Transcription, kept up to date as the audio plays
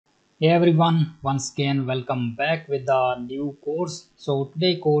Hey everyone, once again welcome back with the new course. So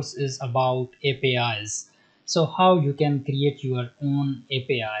today course is about APIs. So how you can create your own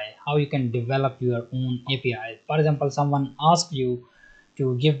API, how you can develop your own API. For example, someone asked you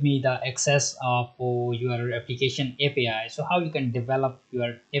to give me the access of your application API. So how you can develop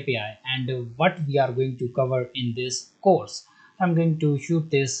your API and what we are going to cover in this course. I'm going to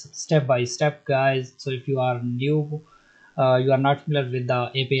shoot this step by step, guys. So if you are new, you are not familiar with the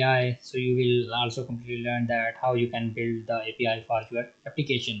API, so you will also completely learn that how you can build the API for your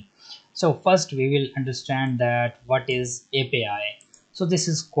application. So first we will understand that what is API. So this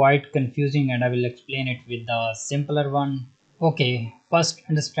is quite confusing and I will explain it with the simpler one. Okay, first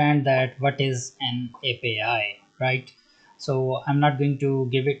understand that what is an API, right? So I'm not going to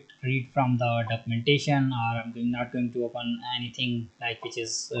give it read from the documentation, or not going to open anything like which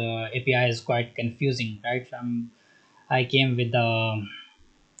is API is quite confusing, right? I came with a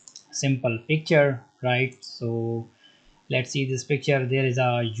simple picture, right? So let's see this picture. There is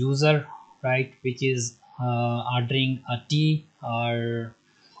a user, right, which is ordering a tea or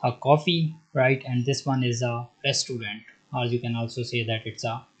a coffee, right? And this one is a restaurant, or you can also say that it's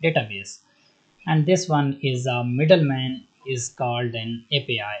a database. And this one is a middleman, is called an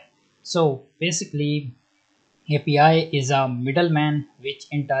API. So basically API is a middleman which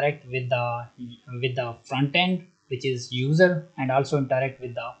interact with the front end, which is user, and also interact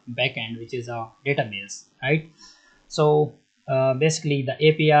with the back end, which is a database, right? So basically the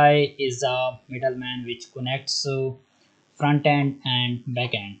API is a middleman which connects front end and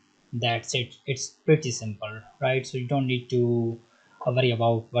back end. That's it. It's pretty simple, right? So you don't need to worry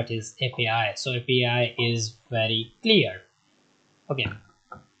about what is API. So API is very clear. Okay,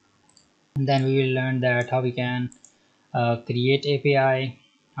 and then we will learn that how we can create API,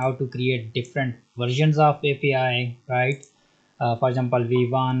 how to create different versions of API, right? For example,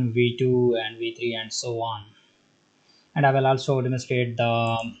 v1, v2, and v3, and so on. And I will also demonstrate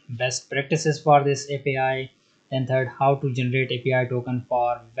the best practices for this API. Then third, how to generate API token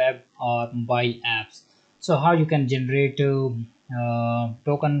for web or mobile apps. So how you can generate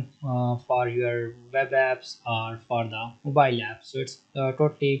token for your web apps or for the mobile apps. So it's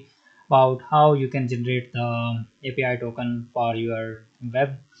totally about how you can generate the API token for your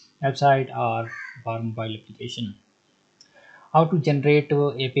website or for mobile application. How to generate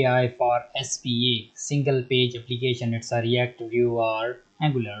API for SPA, single page application. It's a React, Vue, or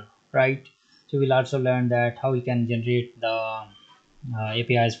Angular, right? So we'll also learn that how we can generate the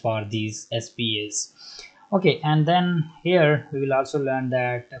APIs for these SPAs. Okay, and then here we will also learn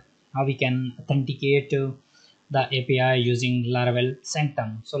that how we can authenticate the API using Laravel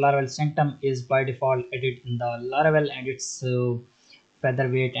Sanctum. So Laravel Sanctum is by default added in the Laravel, and it's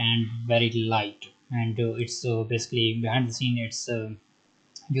featherweight and very light, and it's basically behind the scene. It's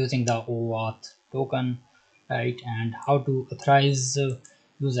using the OAuth token, right? And how to authorize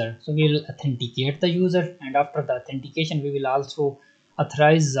user. So we will authenticate the user, and after the authentication we will also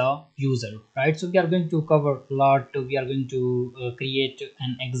authorize the user, right? So we are going to cover a lot. We are going to create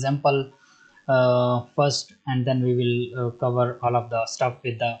an example first, and then we will cover all of the stuff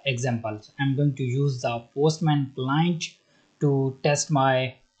with the examples. I'm going to use the Postman client to test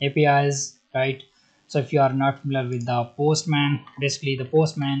my APIs, right? So if you are not familiar with the Postman, basically the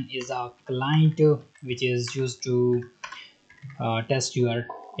Postman is a client which is used to test your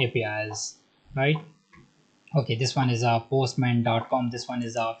APIs, right? Okay, this one is a postman.com. This one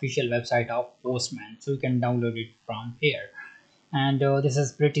is the official website of Postman, so you can download it from here. And this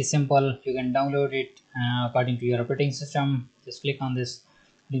is pretty simple. You can download it according to your operating system. Just click on this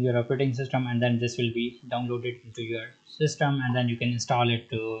in your operating system, and then this will be downloaded into your system, and then you can install it.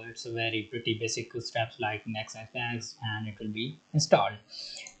 It's a very pretty basic steps like next, and it will be installed.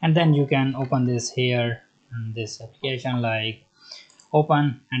 And then you can open this here, this application, like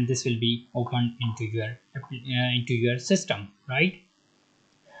open, and this will be opened into your system, right?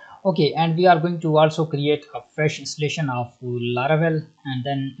 Okay, and we are going to also create a fresh installation of Laravel and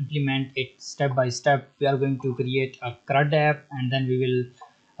then implement it step by step. We are going to create a CRUD app, and then we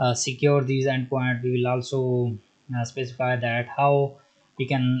will secure these endpoints. We will also specify that how we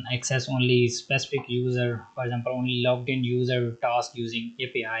can access only specific user, for example, only logged in user task using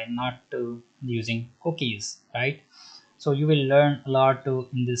API, not using cookies, right? So you will learn a lot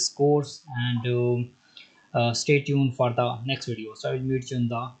in this course, and stay tuned for the next video. So I will meet you in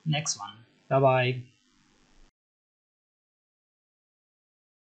the next one. Bye bye.